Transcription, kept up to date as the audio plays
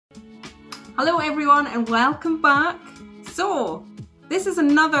Hello everyone and welcome back. So this is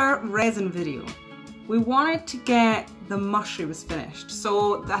another resin video. We wanted to get the mushrooms finished.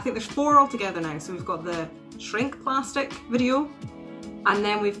 So I think there's 4 altogether now. So we've got the shrink plastic video, and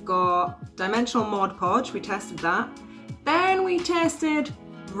then we've got dimensional Mod Podge, we tested that. Then we tested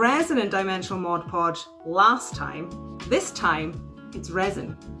resin and dimensional Mod Podge last time. This time it's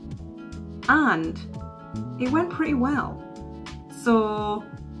resin. And it went pretty well. So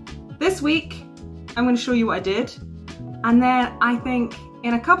this week, I'm going to show you what I did, and then I think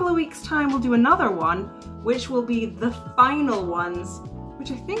in a couple of weeks' time we'll do another one, which will be the final ones, which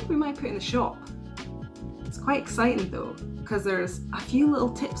I think we might put in the shop. It's quite exciting though, because there's a few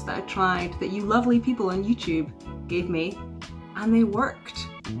little tips that I tried that you lovely people on YouTube gave me, and they worked.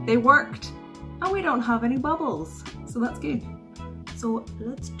 They worked, and we don't have any bubbles, so that's good. So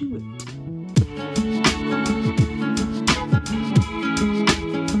let's do it.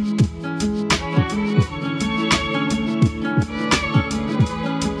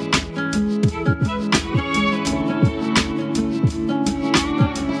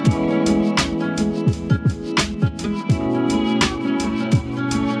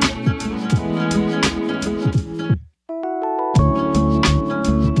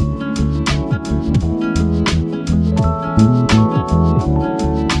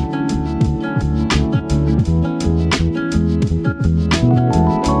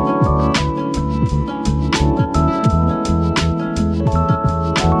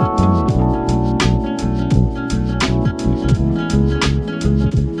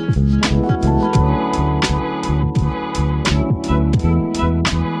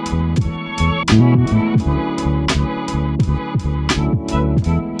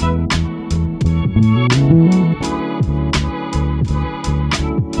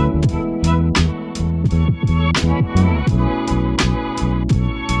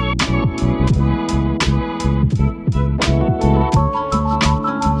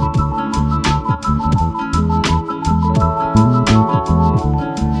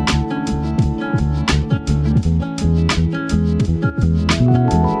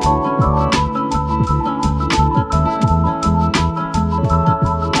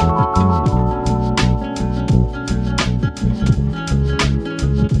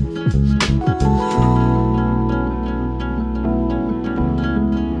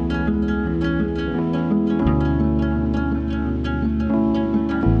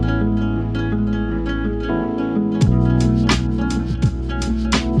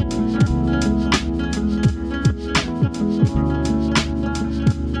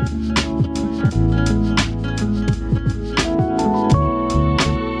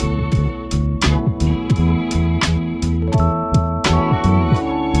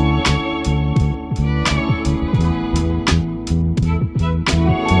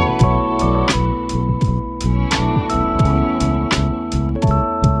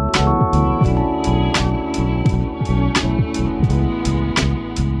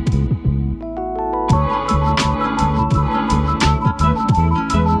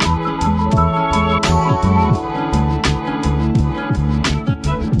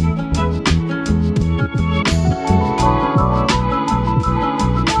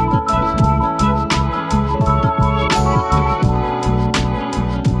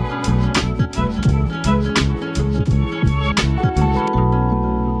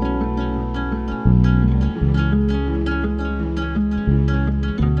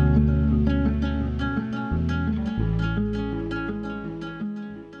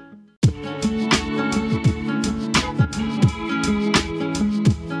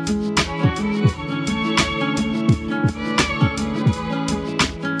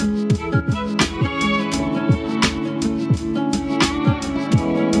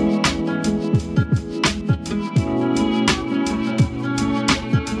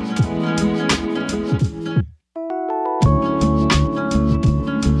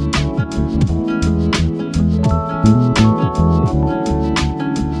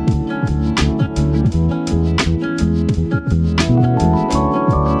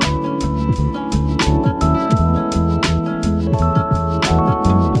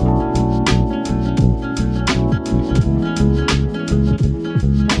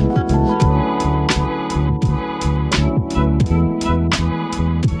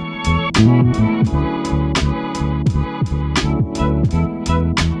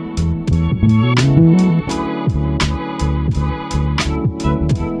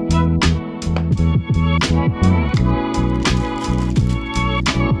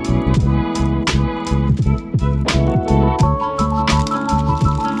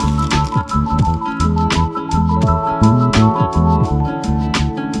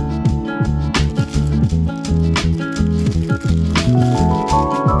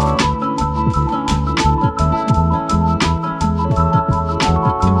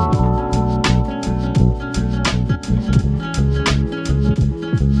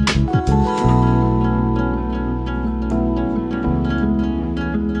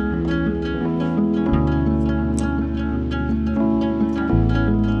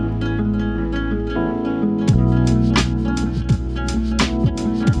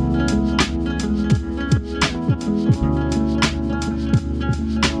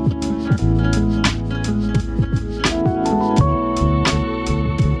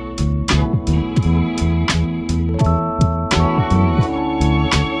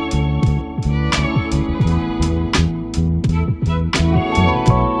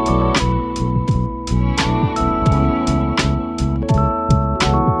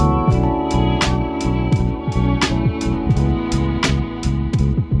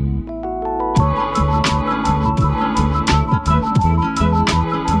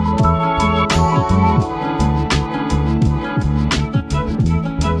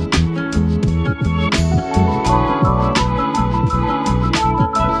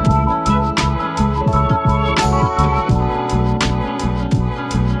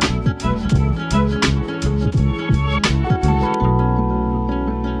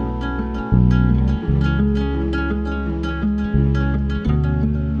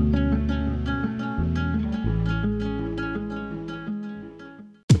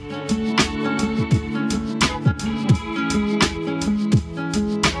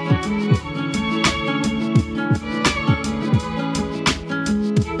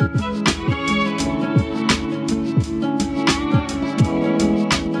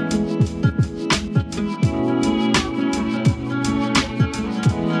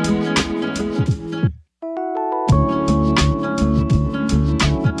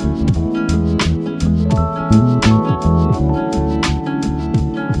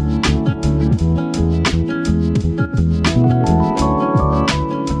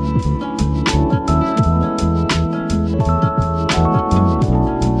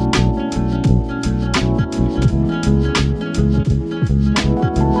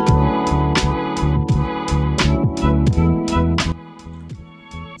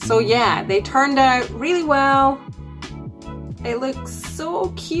 yeah, they turned out really well. It looks so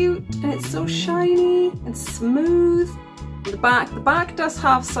cute and it's so shiny and smooth. The back does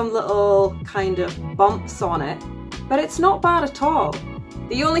have some little kind of bumps on it, but it's not bad at all.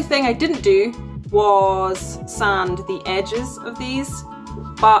 The only thing I didn't do was sand the edges of these,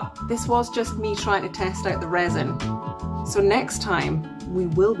 but this was just me trying to test out the resin. So next time we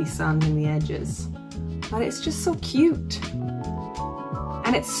will be sanding the edges. But it's just so cute.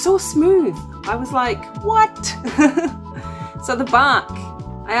 And it's so smooth. I was like, what? So the back,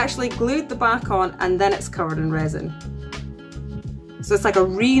 I actually glued the back on and then it's covered in resin. So it's like a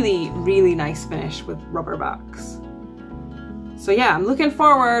really, really nice finish with rubber backs. So yeah, I'm looking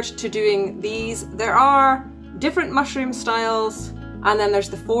forward to doing these. There are different mushroom styles, and then there's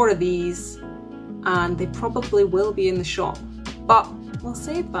the 4 of these, and they probably will be in the shop, but we'll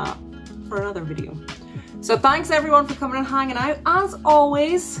save that for another video. So thanks everyone for coming and hanging out. As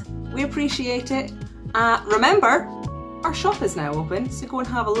always, we appreciate it. Remember, our shop is now open, so go and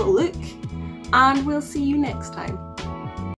have a little look, and we'll see you next time.